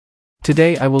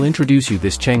Today I will introduce you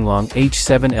this Chenglong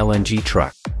H7 LNG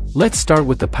truck. Let's start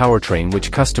with the powertrain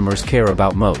which customers care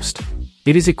about most.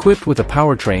 It is equipped with a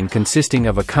powertrain consisting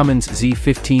of a Cummins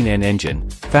Z15N engine,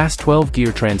 fast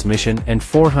 12-gear transmission and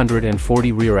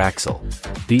 440 rear axle.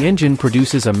 The engine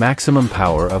produces a maximum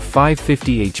power of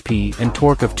 550 HP and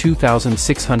torque of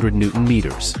 2,600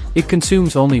 Nm. It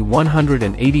consumes only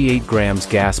 188 grams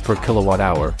gas per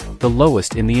kilowatt-hour, the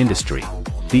lowest in the industry.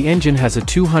 The engine has a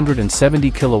 270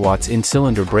 kilowatts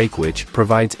in-cylinder brake which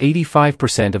provides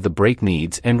 85% of the brake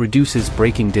needs and reduces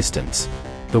braking distance.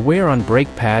 The wear on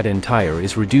brake pad and tire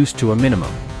is reduced to a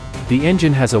minimum. The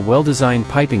engine has a well-designed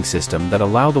piping system that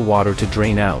allow the water to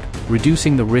drain out,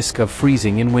 reducing the risk of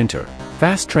freezing in winter.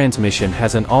 Fast transmission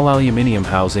has an all-aluminium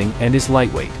housing and is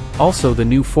lightweight. Also, the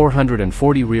new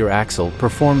 440 rear axle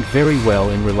performed very well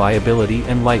in reliability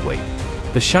and lightweight.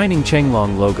 The shining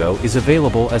Chenglong logo is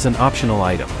available as an optional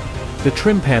item. The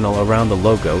trim panel around the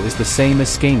logo is the same as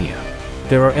Scania.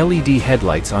 There are LED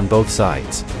headlights on both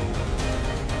sides.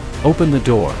 Open the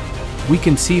door. We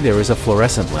can see there is a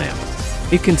fluorescent lamp.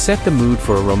 It can set the mood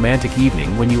for a romantic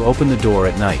evening when you open the door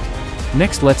at night.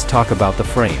 Next, let's talk about the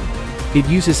frame. It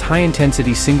uses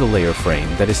high-intensity single-layer frame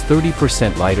that is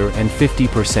 30% lighter and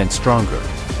 50% stronger.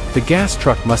 The gas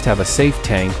truck must have a safe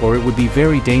tank or it would be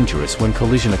very dangerous when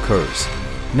collision occurs.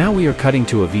 Now we are cutting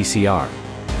to a VCR.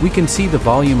 We can see the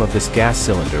volume of this gas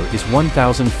cylinder is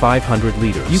 1,500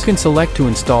 liters. You can select to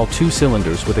install two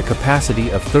cylinders with a capacity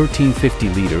of 1,350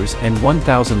 liters and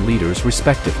 1,000 liters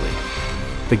respectively.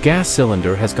 The gas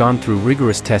cylinder has gone through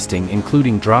rigorous testing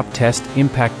including drop test,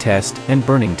 impact test, and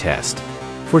burning test.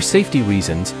 For safety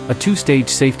reasons, a two-stage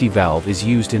safety valve is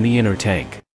used in the inner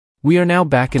tank. We are now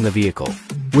back in the vehicle.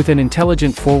 With an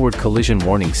intelligent forward collision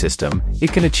warning system,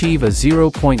 it can achieve a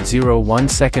 0.01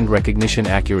 second recognition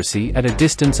accuracy at a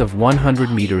distance of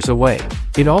 100 meters away.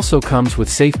 It also comes with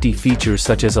safety features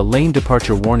such as a lane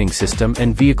departure warning system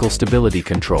and vehicle stability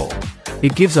control.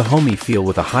 It gives a homey feel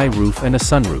with a high roof and a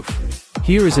sunroof.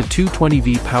 Here is a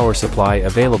 220V power supply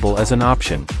available as an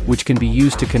option, which can be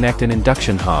used to connect an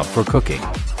induction hob for cooking.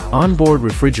 Onboard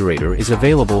refrigerator is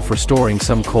available for storing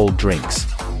some cold drinks.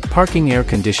 Parking air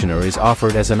conditioner is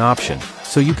offered as an option,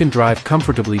 so you can drive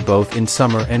comfortably both in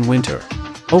summer and winter.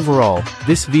 Overall,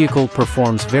 this vehicle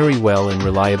performs very well in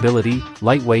reliability,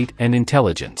 lightweight, and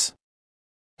intelligence.